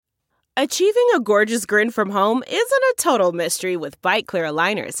Achieving a gorgeous grin from home isn't a total mystery with Bite Clear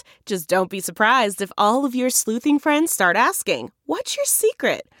aligners. Just don't be surprised if all of your sleuthing friends start asking, "What's your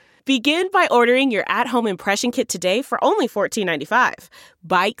secret?" Begin by ordering your at-home impression kit today for only $14.95.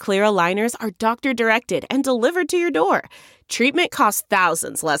 Bite Clear aligners are doctor-directed and delivered to your door. Treatment costs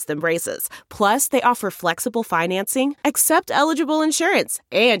thousands less than braces. Plus, they offer flexible financing, accept eligible insurance,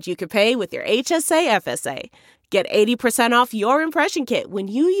 and you can pay with your HSA FSA. Get 80% off your impression kit when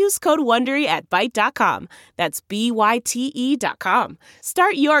you use code WONDERY at Byte.com. That's BYTE.com.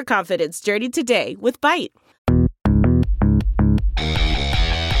 Start your confidence journey today with Byte.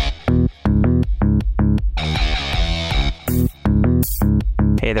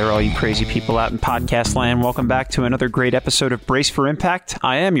 Hey there, all you crazy people out in podcast land. Welcome back to another great episode of Brace for Impact.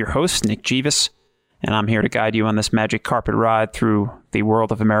 I am your host, Nick Jeeves, and I'm here to guide you on this magic carpet ride through the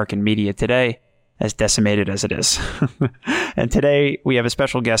world of American media today, as decimated as it is. And today we have a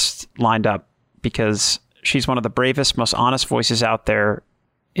special guest lined up because she's one of the bravest, most honest voices out there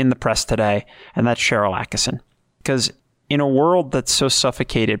in the press today, and that's Sharyl Attkisson. Because in a world that's so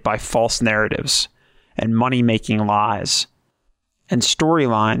suffocated by false narratives and money-making lies and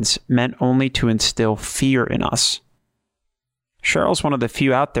storylines meant only to instill fear in us, Sharyl's one of the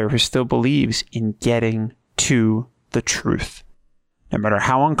few out there who still believes in getting to the truth, no matter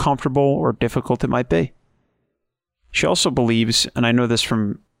how uncomfortable or difficult it might be. She also believes, and I know this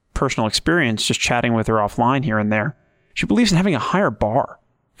from personal experience, just chatting with her offline here and there, she believes in having a higher bar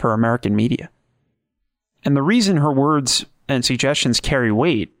for American media. And the reason her words and suggestions carry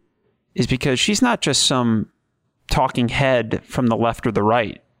weight is because she's not just some talking head from the left or the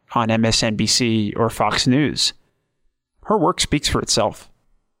right on MSNBC or Fox News. Her work speaks for itself.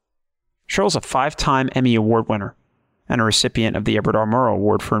 Sharyl's a 5-time Emmy Award winner and a recipient of the Edward R. Murrow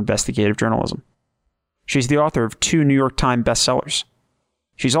Award for Investigative Journalism. She's the author of 2 New York Times bestsellers.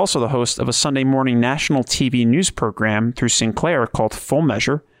 She's also the host of a Sunday morning national TV news program through Sinclair called Full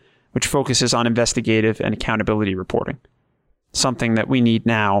Measure, which focuses on investigative and accountability reporting, something that we need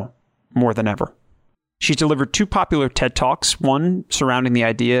now more than ever. She's delivered 2 popular TED Talks, one surrounding the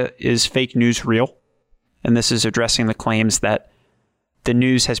idea, is fake news real? And this is addressing the claims that the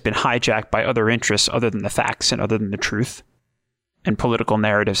news has been hijacked by other interests other than the facts and other than the truth, and political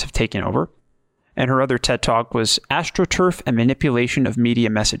narratives have taken over. And her other TED Talk was AstroTurf and Manipulation of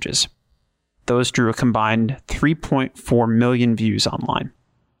Media Messages. Those drew a combined 3.4 million views online.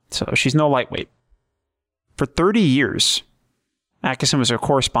 So she's no lightweight. For 30 years, Attkisson was a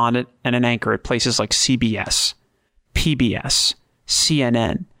correspondent and an anchor at places like CBS, PBS,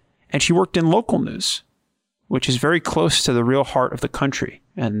 CNN, and she worked in local news, which is very close to the real heart of the country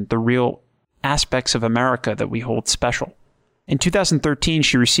and the real aspects of America that we hold special. In 2013,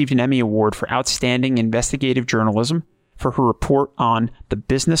 she received an Emmy Award for Outstanding Investigative Journalism for her report on The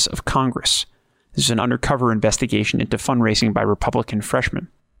Business of Congress. This is an undercover investigation into fundraising by Republican freshmen.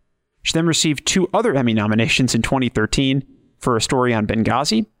 She then received 2 other Emmy nominations in 2013 for a story on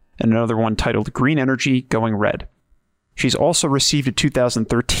Benghazi and another one titled Green Energy Going Red. She's also received a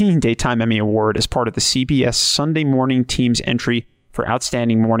 2013 Daytime Emmy Award as part of the CBS Sunday Morning Team's entry for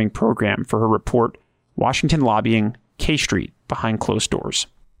Outstanding Morning Program for her report, Washington Lobbying, K Street, Behind Closed Doors.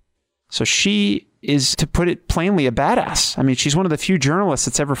 So she is, to put it plainly, a badass. I mean, she's one of the few journalists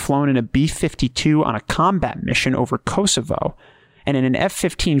that's ever flown in a B-52 on a combat mission over Kosovo and in an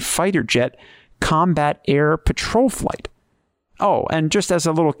F-15 fighter jet combat air patrol flight. Oh, and just as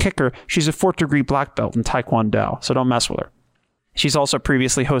a little kicker, she's a 4th-degree black belt in Taekwondo, so don't mess with her. She's also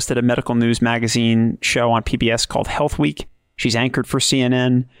previously hosted a medical news magazine show on PBS called Health Week. She's anchored for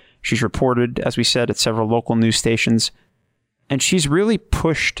CNN. She's reported, as we said, at several local news stations. And she's really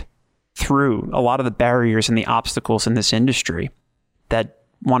pushed through a lot of the barriers and the obstacles in this industry that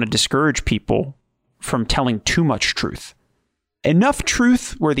want to discourage people from telling too much truth. Enough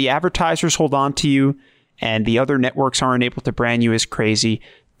truth where the advertisers hold on to you and the other networks aren't able to brand you as crazy,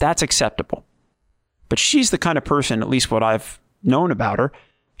 that's acceptable. But she's the kind of person, at least what I've known about her,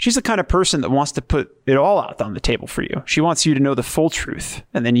 she's the kind of person that wants to put it all out on the table for you. She wants you to know the full truth,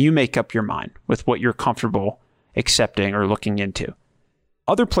 and then you make up your mind with what you're comfortable accepting or looking into.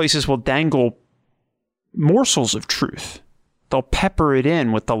 Other places will dangle morsels of truth. They'll pepper it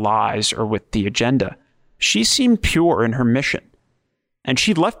in with the lies or with the agenda. She seemed pure in her mission. And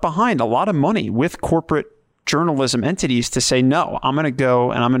she left behind a lot of money with corporate journalism entities to say, no, I'm going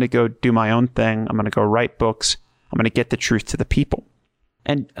to go do my own thing. I'm going to go write books. I'm going to get the truth to the people.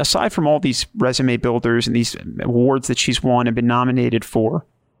 And aside from all these resume builders and these awards that she's won and been nominated for,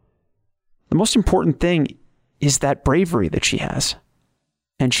 the most important thing is that bravery that she has.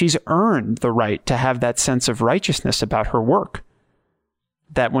 And she's earned the right to have that sense of righteousness about her work.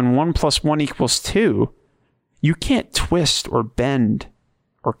 that when 1 + 1 = 2, you can't twist or bend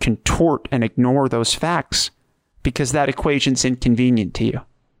or contort and ignore those facts because that equation's inconvenient to you.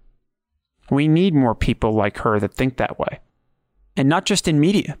 We need more people like her that think that way. And not just in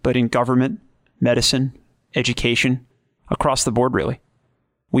media, but in government, medicine, education, across the board, really.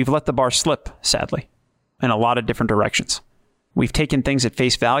 We've let the bar slip, sadly, in a lot of different directions. We've taken things at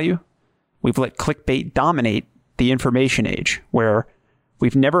face value. We've let clickbait dominate the information age, where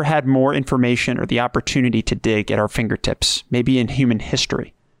we've never had more information or the opportunity to dig at our fingertips, maybe in human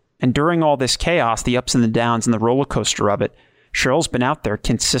history. And during all this chaos, the ups and the downs and the roller coaster of it, Sharyl's been out there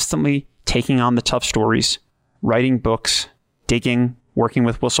consistently taking on the tough stories, writing books, digging, working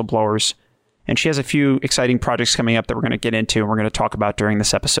with whistleblowers. And she has a few exciting projects coming up that we're going to get into and we're going to talk about during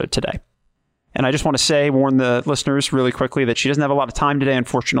this episode today. And I just want to warn the listeners really quickly that she doesn't have a lot of time today,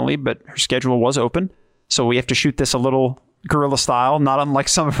 unfortunately, but her schedule was open. So we have to shoot this a little guerrilla style, not unlike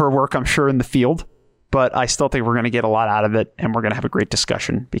some of her work, I'm sure, in the field. But I still think we're going to get a lot out of it, and we're going to have a great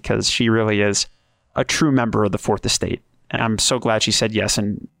discussion because she really is a true member of the Fourth Estate. And I'm so glad she said yes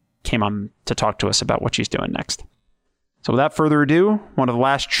and came on to talk to us about what she's doing next. So without further ado, one of the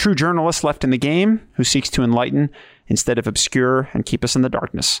last true journalists left in the game who seeks to enlighten instead of obscure and keep us in the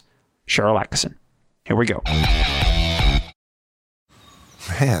darkness, Sharyl Attkisson. Here we go.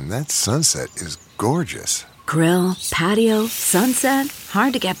 Man, that sunset is gorgeous. Grill, patio, sunset.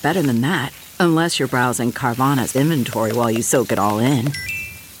 Hard to get better than that. Unless you're browsing Carvana's inventory while you soak it all in.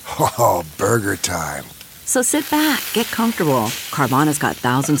 Oh, burger time. So sit back, get comfortable. Carvana's got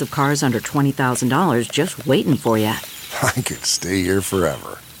thousands of cars under $20,000 just waiting for you. I could stay here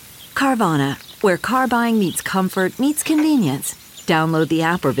forever. Carvana, where car buying meets comfort meets convenience. Download the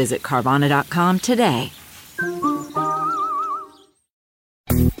app or visit Carvana.com today.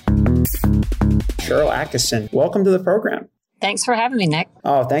 Sharyl Attkisson, welcome to the program. Thanks for having me, Nick.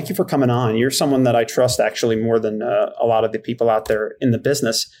 Oh, thank you for coming on. You're someone that I trust actually more than a lot of the people out there in the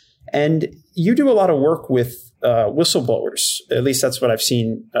business. And you do a lot of work with whistleblowers. At least that's what I've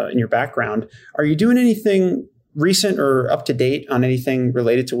seen in your background. Are you doing anything recent or up to date on anything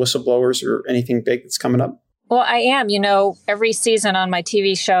related to whistleblowers or anything big that's coming up? Well, I am. Every season on my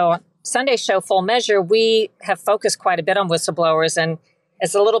TV show, Sunday show, Full Measure, we have focused quite a bit on whistleblowers. And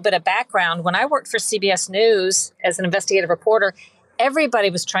as a little bit of background, when I worked for CBS News as an investigative reporter, everybody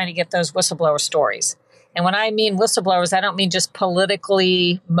was trying to get those whistleblower stories. And when I mean whistleblowers, I don't mean just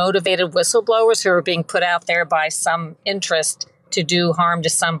politically motivated whistleblowers who are being put out there by some interest to do harm to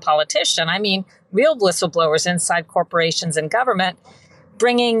some politician. I mean real whistleblowers inside corporations and government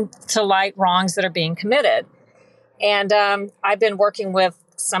bringing to light wrongs that are being committed. And I've been working with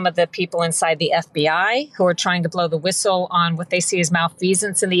some of the people inside the FBI who are trying to blow the whistle on what they see as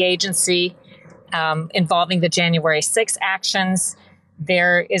malfeasance in the agency involving the January 6 actions.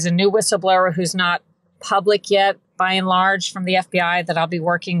 There is a new whistleblower who's not public yet, by and large, from the FBI that I'll be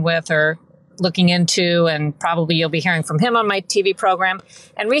working with or looking into, and probably you'll be hearing from him on my TV program.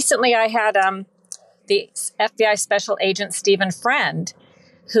 And recently I had the FBI Special Agent Stephen Friend,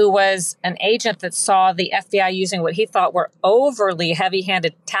 who was an agent that saw the FBI using what he thought were overly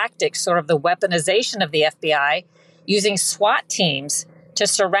heavy-handed tactics, sort of the weaponization of the FBI, using SWAT teams to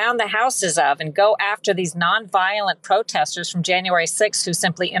surround the houses of and go after these nonviolent protesters from January 6th who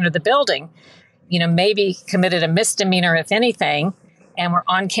simply entered the building, maybe committed a misdemeanor, if anything, and were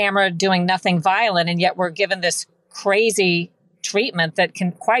on camera doing nothing violent, and yet we're given this crazy treatment that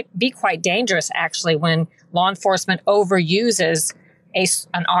can be quite dangerous, actually, when law enforcement overuses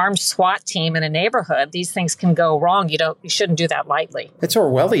an armed SWAT team in a neighborhood. These things can go wrong. You shouldn't do that lightly. It's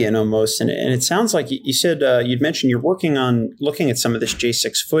Orwellian almost. And it sounds like you said, you'd mentioned you're working on looking at some of this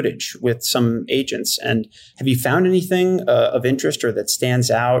J6 footage with some agents. And have you found anything of interest or that stands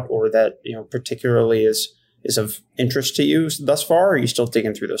out or that, particularly is of interest to you thus far? Or are you still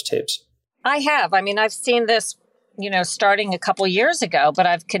digging through those tapes? I have. I've seen this, starting a couple years ago, but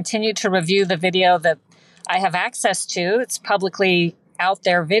I've continued to review the video that I have access to. It's publicly out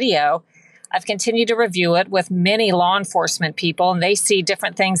there video. I've continued to review it with many law enforcement people, and they see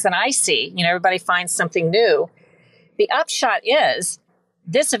different things than I see. Everybody finds something new. The upshot is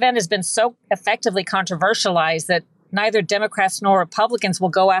this event has been so effectively controversialized that neither Democrats nor Republicans will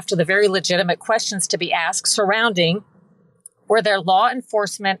go after the very legitimate questions to be asked surrounding were there law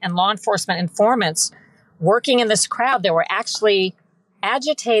enforcement and law enforcement informants working in this crowd that were actually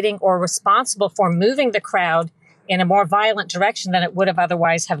agitating or responsible for moving the crowd in a more violent direction than it would have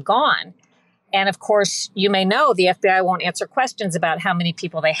otherwise have gone. And of course, you may know the FBI won't answer questions about how many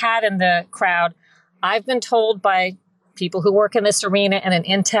people they had in the crowd. I've been told by people who work in this arena and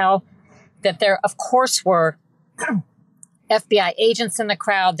in intel that there, of course, were FBI agents in the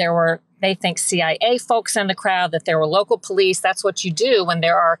crowd. There were, they think, CIA folks in the crowd, that there were local police. That's what you do when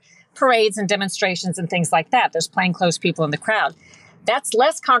there are parades and demonstrations and things like that. There's plainclothes people in the crowd. That's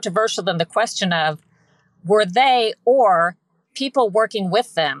less controversial than the question of, were they or people working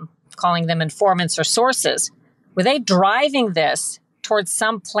with them, calling them informants or sources, were they driving this towards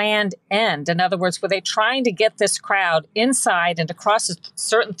some planned end? In other words, were they trying to get this crowd inside and across a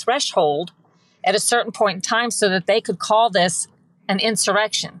certain threshold at a certain point in time so that they could call this an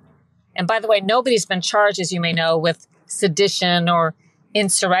insurrection? And by the way, nobody's been charged, as you may know, with sedition or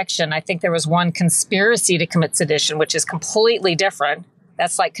insurrection. I think there was one conspiracy to commit sedition, which is completely different.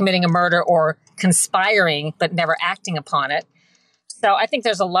 That's like committing a murder or conspiring, but never acting upon it. So I think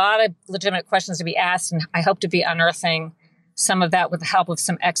there's a lot of legitimate questions to be asked, and I hope to be unearthing some of that with the help of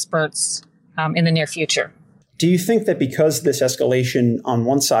some experts in the near future. Do you think that because this escalation on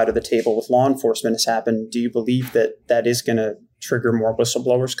one side of the table with law enforcement has happened, do you believe that that is going to trigger more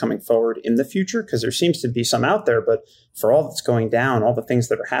whistleblowers coming forward in the future? Because there seems to be some out there, but for all that's going down, all the things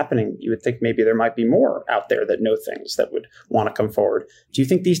that are happening, you would think maybe there might be more out there that know things that would want to come forward. Do you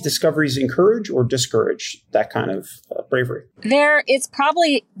think these discoveries encourage or discourage that kind of bravery? It's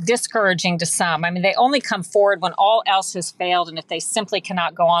probably discouraging to some. I mean, they only come forward when all else has failed, and if they simply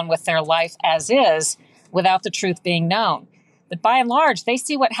cannot go on with their life as is without the truth being known. But by and large, they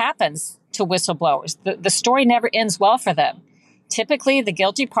see what happens to whistleblowers. The story never ends well for them. Typically, the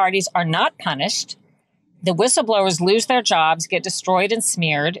guilty parties are not punished. The whistleblowers lose their jobs, get destroyed and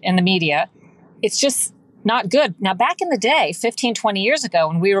smeared in the media. It's just not good. Now, back in the day, 15, 20 years ago,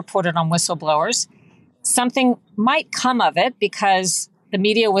 when we reported on whistleblowers, something might come of it because the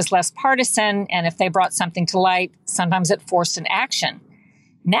media was less partisan, and if they brought something to light, sometimes it forced an action.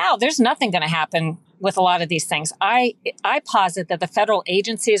 Now, there's nothing going to happen with a lot of these things. I posit that the federal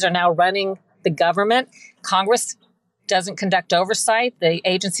agencies are now running the government. Congress doesn't conduct oversight. The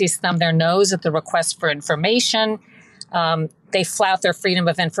agencies thumb their nose at the request for information. They flout their Freedom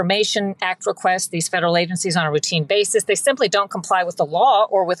of Information Act requests, these federal agencies, on a routine basis. They simply don't comply with the law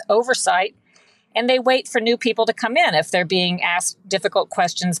or with oversight, and they wait for new people to come in if they're being asked difficult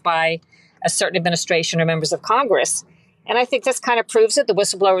questions by a certain administration or members of Congress. And I think this kind of proves it. The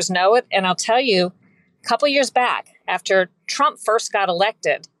whistleblowers know it. And I'll tell you, a couple years back, after Trump first got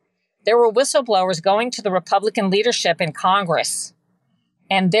elected, there were whistleblowers going to the Republican leadership in Congress,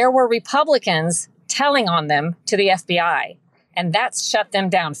 and there were Republicans telling on them to the FBI, and that's shut them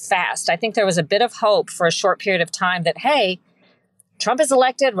down fast. I think there was a bit of hope for a short period of time that, hey, Trump is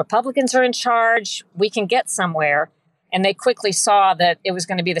elected, Republicans are in charge, we can get somewhere. And they quickly saw that it was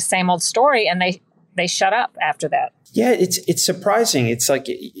going to be the same old story, and they shut up after that. Yeah, it's surprising. It's like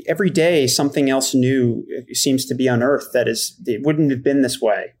every day something else new seems to be unearthed it wouldn't have been this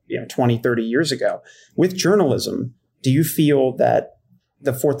way, 20, 30 years ago. With journalism, do you feel that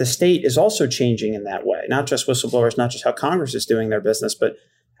the fourth estate is also changing in that way? Not just whistleblowers, not just how Congress is doing their business, but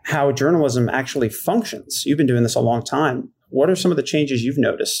how journalism actually functions. You've been doing this a long time. What are some of the changes you've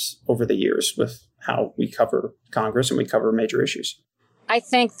noticed over the years with how we cover Congress and we cover major issues? I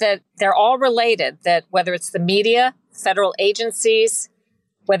think that they're all related, that whether it's the media, federal agencies,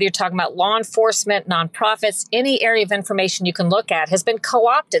 whether you're talking about law enforcement, nonprofits, any area of information you can look at has been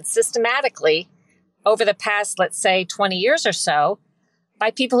co-opted systematically over the past, let's say, 20 years or so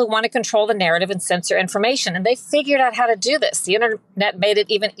by people who want to control the narrative and censor information. And they figured out how to do this. The internet made it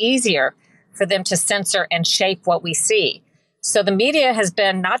even easier for them to censor and shape what we see. So the media has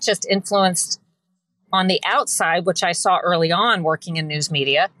been not just influenced on the outside, which I saw early on working in news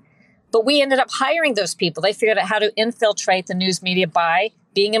media, but we ended up hiring those people. They figured out how to infiltrate the news media by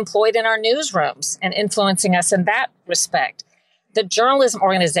being employed in our newsrooms and influencing us in that respect. The journalism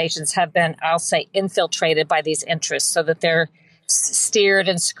organizations have been, I'll say, infiltrated by these interests so that they're steered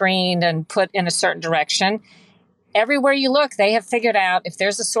and screened and put in a certain direction. Everywhere you look, they have figured out, if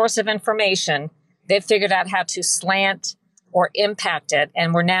there's a source of information, they've figured out how to slant or impact it.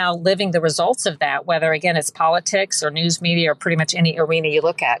 And we're now living the results of that, whether, again, it's politics or news media or pretty much any arena you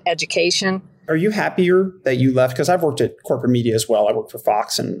look at, education. Are you happier that you left? Because I've worked at corporate media as well. I worked for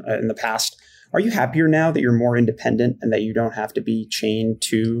Fox in the past. Are you happier now that you're more independent and that you don't have to be chained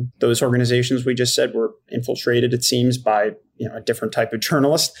to those organizations we just said were infiltrated, it seems, by a different type of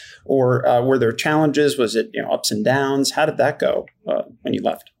journalist? Or were there challenges? Was it ups and downs? How did that go when you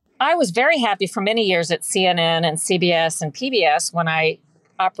left? I was very happy for many years at CNN and CBS and PBS when I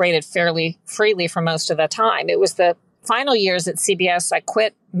operated fairly freely for most of the time. It was the final years at CBS I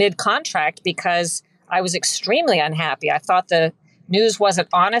quit mid-contract because I was extremely unhappy. I thought the news wasn't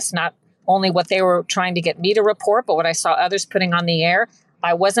honest, not only what they were trying to get me to report, but what I saw others putting on the air.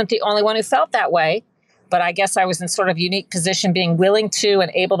 I wasn't the only one who felt that way. But I guess I was in sort of unique position being willing to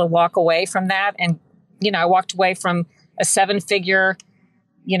and able to walk away from that. And, I walked away from a 7-figure,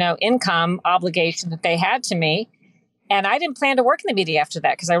 income obligation that they had to me. And I didn't plan to work in the media after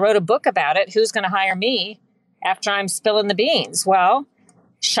that because I wrote a book about it. Who's going to hire me after I'm spilling the beans? Well,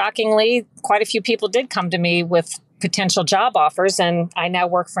 shockingly, quite a few people did come to me with potential job offers. And I now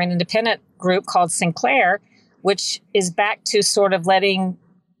work for an independent group called Sinclair, which is back to sort of letting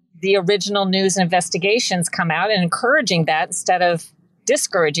the original news and investigations come out and encouraging that instead of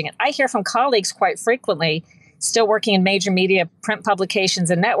discouraging it. I hear from colleagues quite frequently, still working in major media, print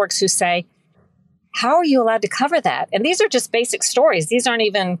publications and networks, who say, how are you allowed to cover that? And these are just basic stories. These aren't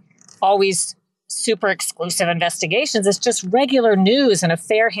even always super exclusive investigations. It's just regular news in a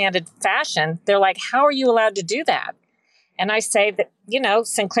fair-handed fashion. They're like, how are you allowed to do that? And I say that,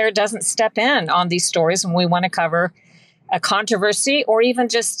 Sinclair doesn't step in on these stories when we want to cover a controversy or even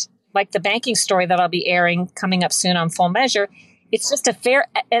just like the banking story that I'll be airing coming up soon on Full Measure. It's just a fair,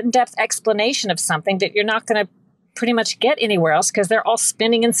 in-depth explanation of something that you're not going to pretty much get anywhere else because they're all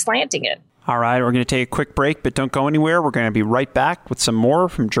spinning and slanting it. All right, we're going to take a quick break, but don't go anywhere. We're going to be right back with some more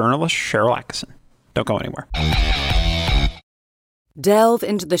from journalist Sharyl Attkisson. Don't go anywhere. Delve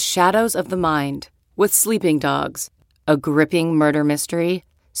into the shadows of the mind with Sleeping Dogs, a gripping murder mystery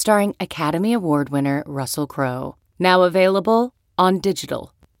starring Academy Award winner Russell Crowe. Now available on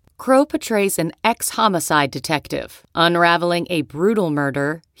digital. Crowe portrays an ex-homicide detective unraveling a brutal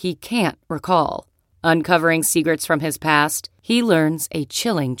murder he can't recall. Uncovering secrets from his past, he learns a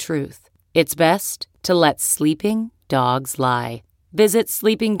chilling truth. It's best to let sleeping dogs lie. Visit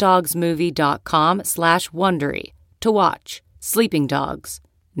sleepingdogsmovie.com/Wondery to watch Sleeping Dogs,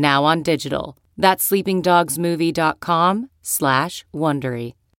 now on digital. That's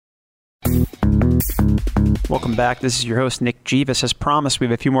sleepingdogsmovie.com/Wondery. Welcome back. This is your host, Nick Jeevis. As promised, we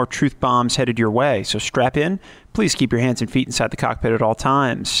have a few more truth bombs headed your way, so strap in. Please keep your hands and feet inside the cockpit at all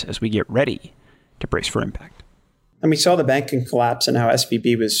times as we get ready to brace for impact. And we saw the banking collapse and how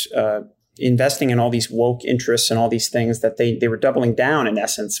SVB was investing in all these woke interests and all these things that they were doubling down, in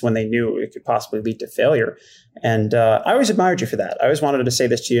essence, when they knew it could possibly lead to failure. And I always admired you for that. I always wanted to say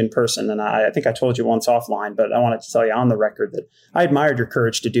this to you in person. And I think I told you once offline, but I wanted to tell you on the record that I admired your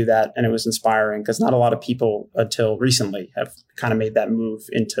courage to do that. And it was inspiring because not a lot of people until recently have kind of made that move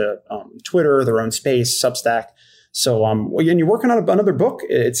into Twitter, their own space, Substack. So, and you're working on another book,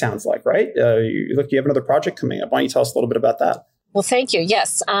 it sounds like, right? You have another project coming up. Why don't you tell us a little bit about that? Well, thank you.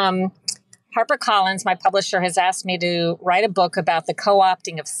 Yes. HarperCollins, my publisher, has asked me to write a book about the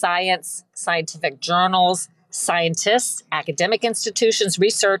co-opting of science, scientific journals, scientists, academic institutions,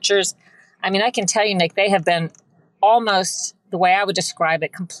 researchers. I mean, I can tell you, Nick, they have been almost, the way I would describe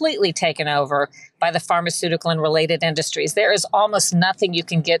it, completely taken over by the pharmaceutical and related industries. There is almost nothing you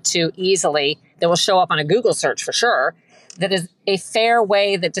can get to easily that will show up on a Google search for sure, that is a fair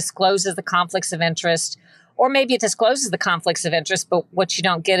way that discloses the conflicts of interest. Or maybe it discloses the conflicts of interest, but what you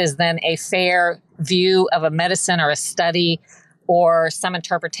don't get is then a fair view of a medicine or a study or some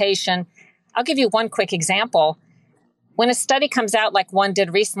interpretation. I'll give you one quick example. When a study comes out like one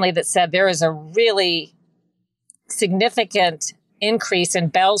did recently that said there is a really significant increase in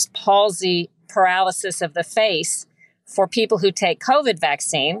Bell's palsy paralysis of the face for people who take COVID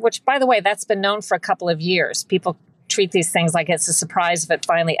vaccine, which, by the way, that's been known for a couple of years. People treat these things like it's a surprise if it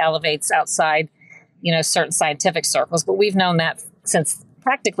finally elevates outside certain scientific circles, but we've known that since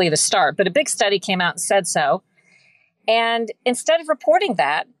practically the start. But a big study came out and said so. And instead of reporting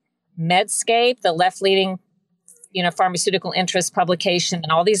that, Medscape, the left-leaning, pharmaceutical interest publication,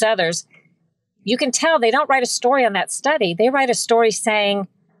 and all these others, you can tell they don't write a story on that study. They write a story saying,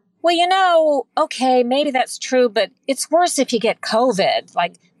 well, okay, maybe that's true, but it's worse if you get COVID.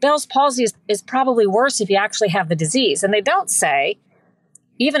 Like Bell's palsy is probably worse if you actually have the disease. And they don't say,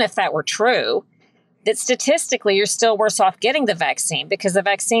 even if that were true, that statistically you're still worse off getting the vaccine because the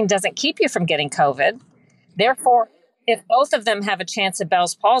vaccine doesn't keep you from getting COVID. Therefore, if both of them have a chance of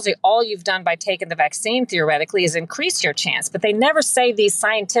Bell's palsy, all you've done by taking the vaccine theoretically is increase your chance. But they never say these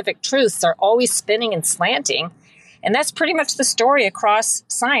scientific truths. They're always spinning and slanting. And that's pretty much the story across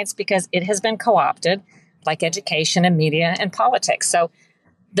science because it has been co-opted like education and media and politics. So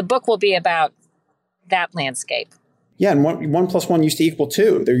the book will be about that landscape. Yeah, and one plus one used to equal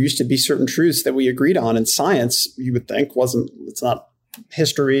two. There used to be certain truths that we agreed on, and science, you would think, it's not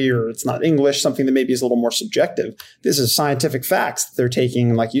history or it's not English, something that maybe is a little more subjective. This is scientific facts they're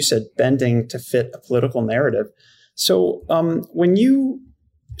taking, like you said, bending to fit a political narrative. So when you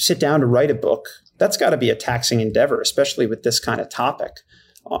sit down to write a book, that's got to be a taxing endeavor, especially with this kind of topic.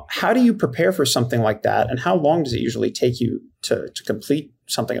 How do you prepare for something like that, and how long does it usually take you to complete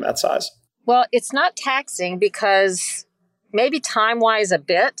something of that size? Well, it's not taxing because maybe time-wise a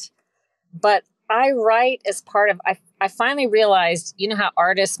bit, but I write as part of, I finally realized, you know how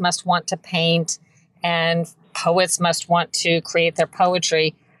artists must want to paint and poets must want to create their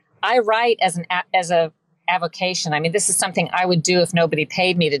poetry. I write as a avocation. I mean, this is something I would do if nobody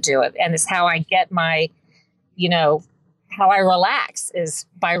paid me to do it. And it's how I get my, how I relax is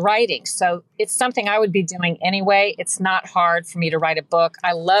by writing. So it's something I would be doing anyway. It's not hard for me to write a book.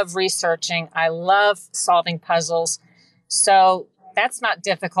 I love researching. I love solving puzzles. So that's not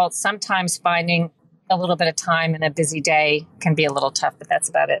difficult. Sometimes finding a little bit of time in a busy day can be a little tough, but that's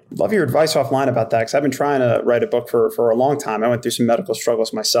about it. Love your advice offline about that, because I've been trying to write a book for a long time. I went through some medical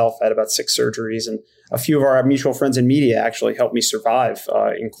struggles myself. I had about 6 surgeries, and a few of our mutual friends in media actually helped me survive,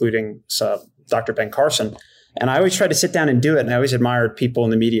 including Dr. Ben Carson. And I always tried to sit down and do it. And I always admired people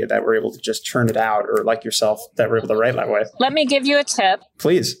in the media that were able to just churn it out, or like yourself, that were able to write that way. Let me give you a tip.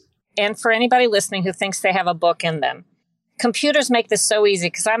 Please. And for anybody listening who thinks they have a book in them, computers make this so easy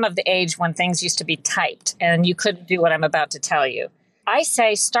because I'm of the age when things used to be typed and you couldn't do what I'm about to tell you. I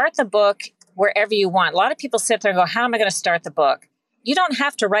say start the book wherever you want. A lot of people sit there and go, how am I going to start the book? You don't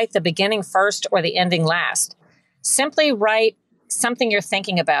have to write the beginning first or the ending last. Simply write something you're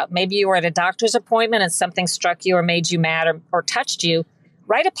thinking about. Maybe you were at a doctor's appointment and something struck you or made you mad or touched you.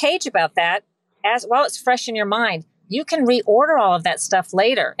 Write a page about that while it's fresh in your mind. You can reorder all of that stuff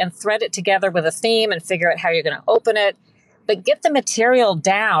later and thread it together with a theme and figure out how you're going to open it. But get the material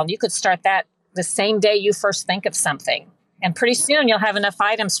down. You could start that the same day you first think of something. And pretty soon you'll have enough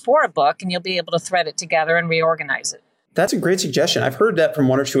items for a book and you'll be able to thread it together and reorganize it. That's a great suggestion. I've heard that from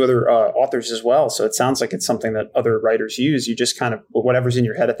 1 or 2 other authors as well. So it sounds like it's something that other writers use. You just kind of, whatever's in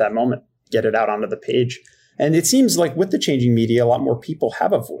your head at that moment, get it out onto the page. And it seems like with the changing media, a lot more people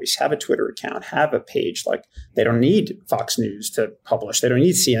have a voice, have a Twitter account, have a page. Like they don't need Fox News to publish. They don't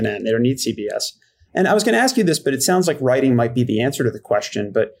need CNN. They don't need CBS. And I was going to ask you this, but it sounds like writing might be the answer to the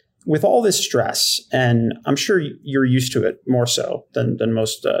question. But with all this stress, and I'm sure you're used to it more so than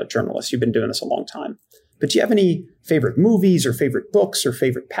most journalists, you've been doing this a long time. But do you have any favorite movies or favorite books or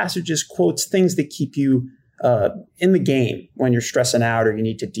favorite passages, quotes, things that keep you in the game when you're stressing out or you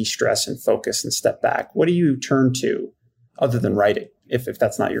need to de-stress and focus and step back? What do you turn to other than writing, if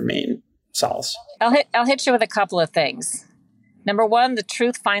that's not your main solace? I'll hit you with a couple of things. Number one, the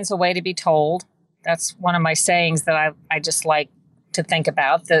truth finds a way to be told. That's one of my sayings that I just like to think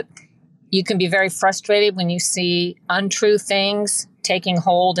about, that you can be very frustrated when you see untrue things taking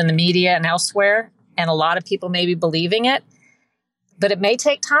hold in the media and elsewhere, and a lot of people may be believing it. But it may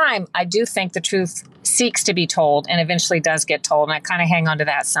take time. I do think the truth seeks to be told and eventually does get told, and I kind of hang on to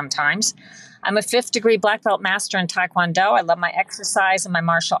that sometimes. I'm a 5th degree black belt master in Taekwondo. I love my exercise and my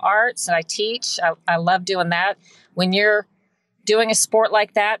martial arts, and I teach. I love doing that. When you're doing a sport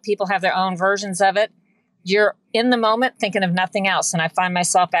like that, people have their own versions of it. You're in the moment thinking of nothing else. And I find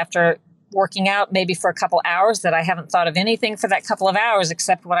myself after working out maybe for a couple hours that I haven't thought of anything for that couple of hours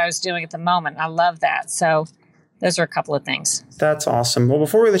except what I was doing at the moment. I love that. So those are a couple of things. That's awesome. Well,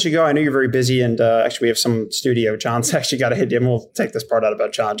 before we let you go, I know you're very busy, and actually we have some studio. John's actually got a hit, and we'll take this part out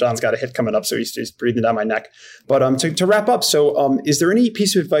about John. John's got a hit coming up, so he's breathing down my neck. But to wrap up, so is there any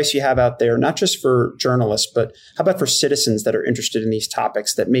piece of advice you have out there, not just for journalists, but how about for citizens that are interested in these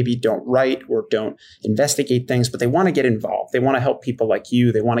topics that maybe don't write or don't investigate things, but they want to get involved? They want to help people like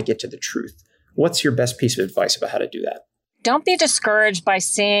you. They want to get to the truth. What's your best piece of advice about how to do that? Don't be discouraged by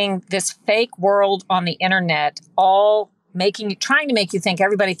seeing this fake world on the internet, all trying to make you think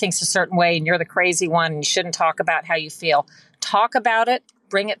everybody thinks a certain way and you're the crazy one and you shouldn't talk about how you feel. Talk about it,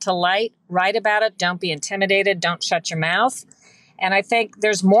 bring it to light, write about it. Don't be intimidated. Don't shut your mouth. And I think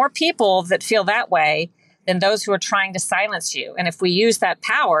there's more people that feel that way than those who are trying to silence you. And if we use that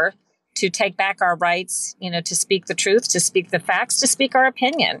power to take back our rights, to speak the truth, to speak the facts, to speak our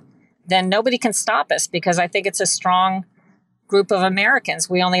opinion, then nobody can stop us, because I think it's a strong group of Americans.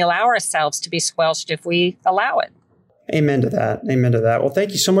 We only allow ourselves to be squelched if we allow it. Amen to that. Amen to that. Well,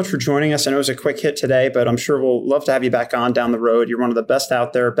 thank you so much for joining us. I know it was a quick hit today, but I'm sure we'll love to have you back on down the road. You're one of the best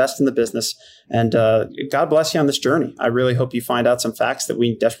out there, best in the business. And God bless you on this journey. I really hope you find out some facts that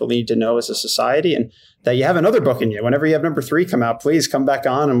we desperately need to know as a society, and that you have another book in you. Whenever you have number 3 come out, please come back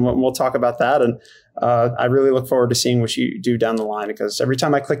on and we'll talk about that. And I really look forward to seeing what you do down the line, because every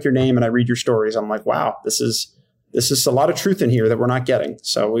time I click your name and I read your stories, I'm like, wow, this is a lot of truth in here that we're not getting.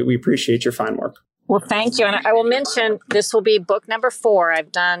 So we appreciate your fine work. Well, thank you. And I will mention this will be book number 4.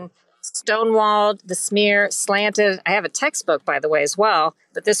 I've done Stonewalled, The Smear, Slanted. I have a textbook, by the way, as well.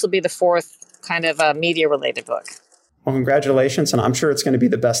 But this will be the 4th kind of media-related book. Well, congratulations. And I'm sure it's going to be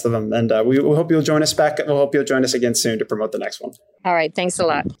the best of them. And we hope you'll join us back. We'll hope you'll join us again soon to promote the next one. All right. Thanks a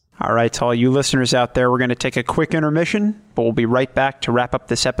lot. All right, to all you listeners out there, we're going to take a quick intermission, but we'll be right back to wrap up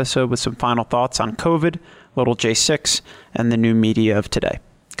this episode with some final thoughts on COVID, Little J6, and the new media of today.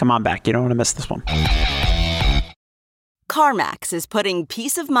 Come on back. You don't want to miss this one. CarMax is putting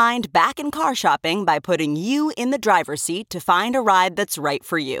peace of mind back in car shopping by putting you in the driver's seat to find a ride that's right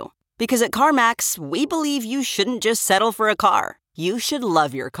for you. Because at CarMax, we believe you shouldn't just settle for a car. You should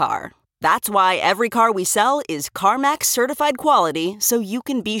love your car. That's why every car we sell is CarMax certified quality, so you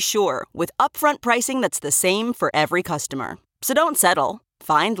can be sure with upfront pricing that's the same for every customer. So don't settle.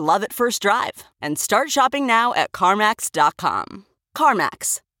 Find love at first drive and start shopping now at CarMax.com.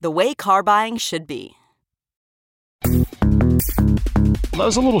 CarMax, the way car buying should be. That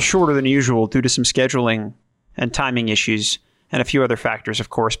was a little shorter than usual due to some scheduling and timing issues and a few other factors, of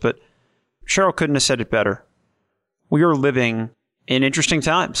course, but Sharyl couldn't have said it better. We are living in interesting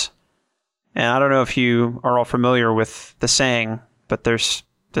times. And I don't know if you are all familiar with the saying, but there's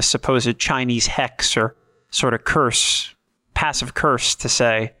the supposed Chinese hex or sort of curse, passive curse to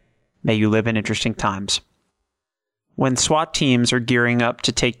say, may you live in interesting times. When SWAT teams are gearing up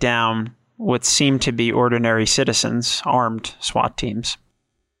to take down what seem to be ordinary citizens, armed SWAT teams,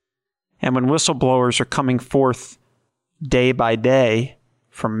 and when whistleblowers are coming forth day by day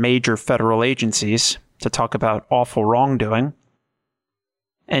from major federal agencies to talk about awful wrongdoing,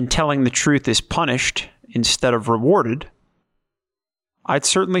 and telling the truth is punished instead of rewarded, I'd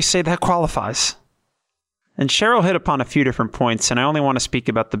certainly say that qualifies. And Sharyl hit upon a few different points, and I only want to speak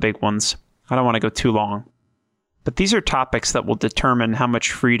about the big ones. I don't want to go too long. But these are topics that will determine how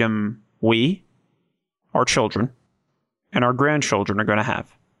much freedom we, our children, and our grandchildren are going to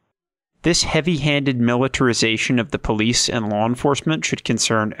have. This heavy-handed militarization of the police and law enforcement should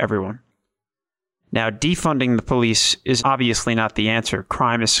concern everyone. Now, defunding the police is obviously not the answer.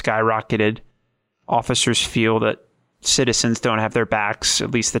 Crime has skyrocketed. Officers feel that citizens don't have their backs,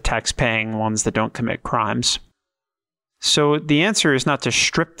 at least the tax-paying ones that don't commit crimes. So the answer is not to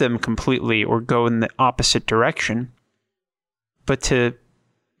strip them completely or go in the opposite direction, but to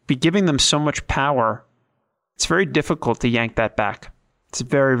be giving them so much power. It's very difficult to yank that back. It's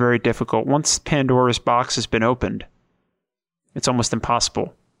very, very difficult. Once Pandora's box has been opened, it's almost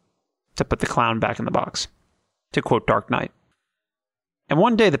impossible to put the clown back in the box, to quote Dark Knight. And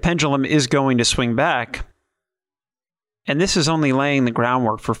one day the pendulum is going to swing back, and this is only laying the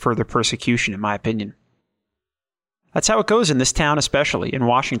groundwork for further persecution, in my opinion. That's how it goes in this town, especially in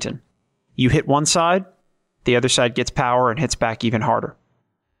Washington. You hit one side, the other side gets power and hits back even harder.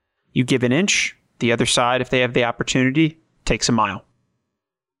 You give an inch, the other side, if they have the opportunity, takes a mile.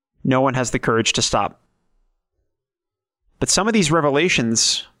 No one has the courage to stop. But some of these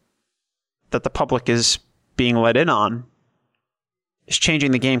revelations that the public is being let in on is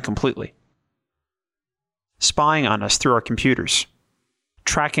changing the game completely. Spying on us through our computers,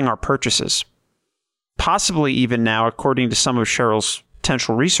 tracking our purchases, possibly even now, according to some of Sharyl's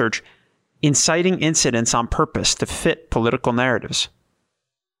potential research, inciting incidents on purpose to fit political narratives.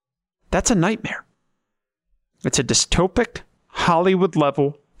 That's a nightmare. It's a dystopic,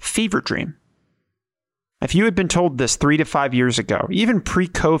 Hollywood-level fever dream. If you had been told this 3 to 5 years ago, even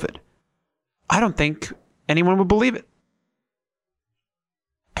pre-COVID, I don't think anyone would believe it.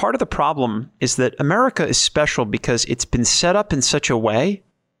 Part of the problem is that America is special because it's been set up in such a way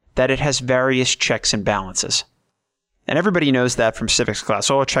that it has various checks and balances. And everybody knows that from civics class.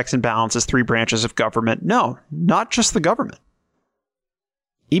 Oh, checks and balances, 3 branches of government. No, not just the government.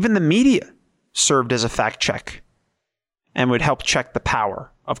 Even the media served as a fact check and would help check the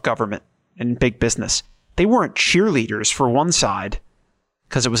power of government and big business. They weren't cheerleaders for one side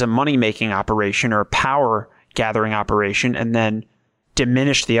because it was a money-making operation or a power-gathering operation and then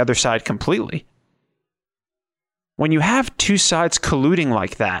diminish the other side completely. When you have two sides colluding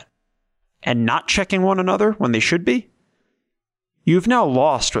like that and not checking one another when they should be, you've now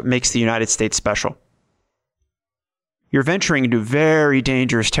lost what makes the United States special. You're venturing into very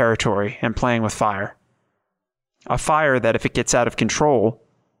dangerous territory and playing with fire. A fire that, if it gets out of control,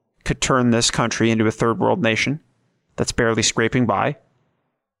 could turn this country into a third world nation that's barely scraping by,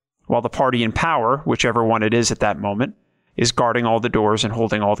 while the party in power, whichever one it is at that moment, is guarding all the doors and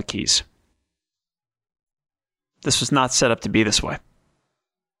holding all the keys. This was not set up to be this way.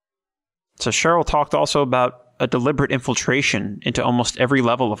 So Sharyl talked also about a deliberate infiltration into almost every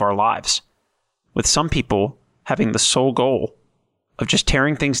level of our lives, with some people having the sole goal of just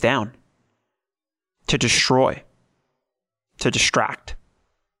tearing things down, to destroy, to distract,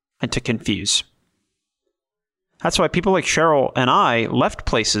 and to confuse. That's why people like Sharyl and I left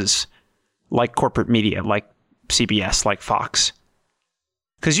places like corporate media, like CBS, like Fox.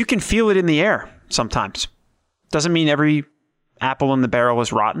 Because you can feel it in the air sometimes. Doesn't mean every apple in the barrel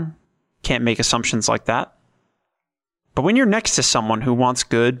is rotten. Can't make assumptions like that. But when you're next to someone who wants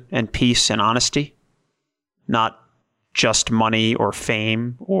good and peace and honesty, not just money or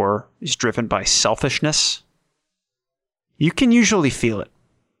fame or is driven by selfishness, you can usually feel it.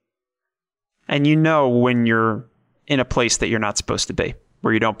 And you know when you're in a place that you're not supposed to be,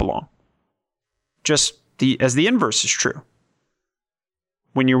 where you don't belong. Just as the inverse is true.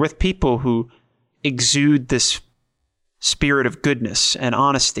 When you're with people who exude this spirit of goodness and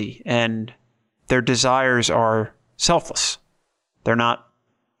honesty, and their desires are selfless. They're not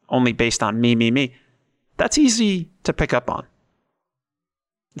only based on me. That's easy to pick up on.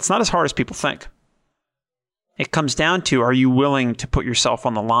 It's not as hard as people think. It comes down to, are you willing to put yourself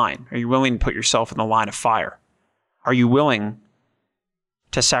on the line? Are you willing to put yourself in the line of fire? Are you willing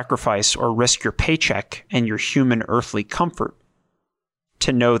to sacrifice or risk your paycheck and your human earthly comfort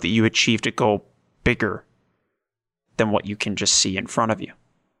to know that you achieved a goal bigger than what you can just see in front of you?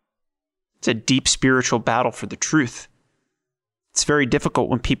 It's a deep spiritual battle for the truth. It's very difficult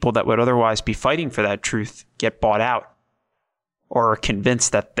when people that would otherwise be fighting for that truth get bought out or are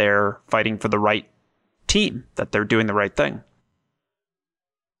convinced that they're fighting for the right team, that they're doing the right thing.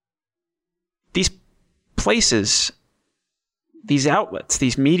 These places, these outlets,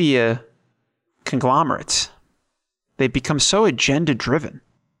 these media conglomerates, they've become so agenda-driven.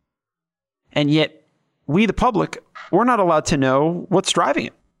 And yet, we, the public, we're not allowed to know what's driving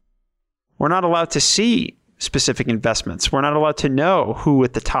it. We're not allowed to see specific investments. We're not allowed to know who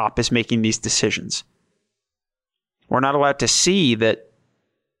at the top is making these decisions. We're not allowed to see that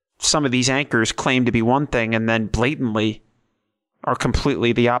some of these anchors claim to be one thing and then blatantly are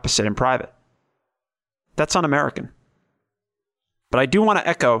completely the opposite in private. That's un-American. But I do want to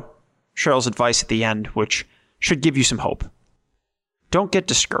echo Sharyl's advice at the end, which should give you some hope. Don't get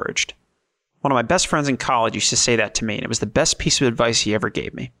discouraged. One of my best friends in college used to say that to me, and it was the best piece of advice he ever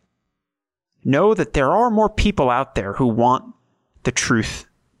gave me. Know that there are more people out there who want the truth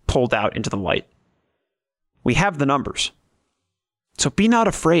pulled out into the light. We have the numbers. So be not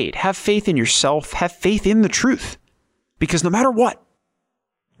afraid. Have faith in yourself. Have faith in the truth. Because no matter what,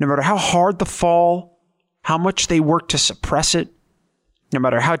 no matter how hard the fall, how much they work to suppress it, no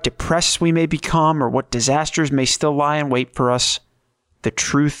matter how depressed we may become or what disasters may still lie in wait for us, the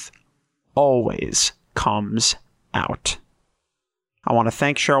truth always comes out. I want to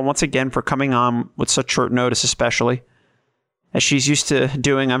thank Sharyl once again for coming on with such short notice, especially, as she's used to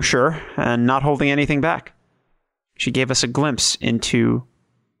doing, I'm sure, and not holding anything back. She gave us a glimpse into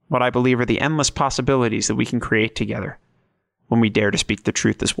what I believe are the endless possibilities that we can create together when we dare to speak the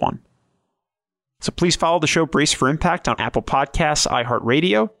truth as one. So please follow the show Brace for Impact on Apple Podcasts,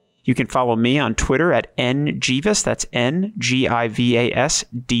 iHeartRadio. You can follow me on Twitter at NGivas, that's NGIVASDC,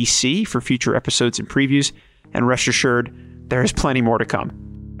 for future episodes and previews. And rest assured, there is plenty more to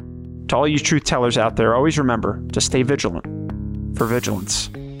come. To all you truth tellers out there, always remember to stay vigilant, for vigilance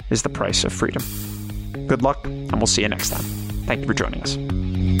is the price of freedom. Good luck, and we'll see you next time. Thank you for joining us.